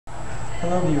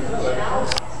Hello viewers.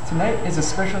 Tonight is a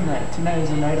special night. Tonight is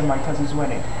the night of my cousin's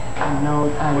wedding. And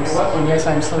yes,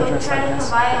 I'm still dressed like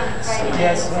this.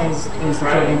 Yes, it's the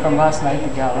clothing from last night, the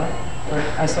gala. But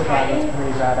I still thought it was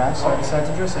pretty badass, so I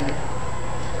decided to dress in it.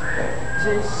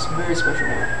 It's a very special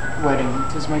wedding,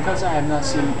 because my cousin I have not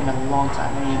seen in a long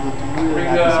time, and he looked really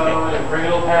happy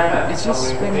today. And it's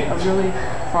just been a really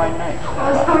fine night.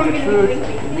 Good food,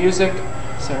 good music,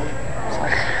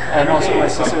 and also my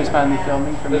sister is finally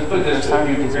filming for me for the first time.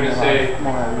 It gives me a lot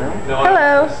more room.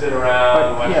 Hello!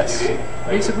 But yes,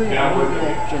 basically I would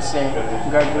just say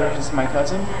congratulations to my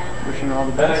cousin, wishing her all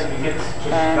the best,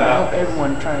 and I hope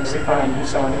everyone tries to find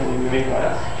someone who they really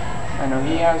love. I know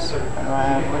he has, I know I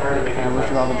have, and I wish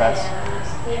you all the best.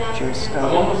 Cheers,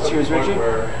 cheers Richard,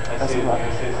 best of luck.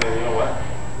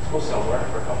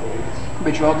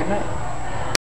 Bid you all good night.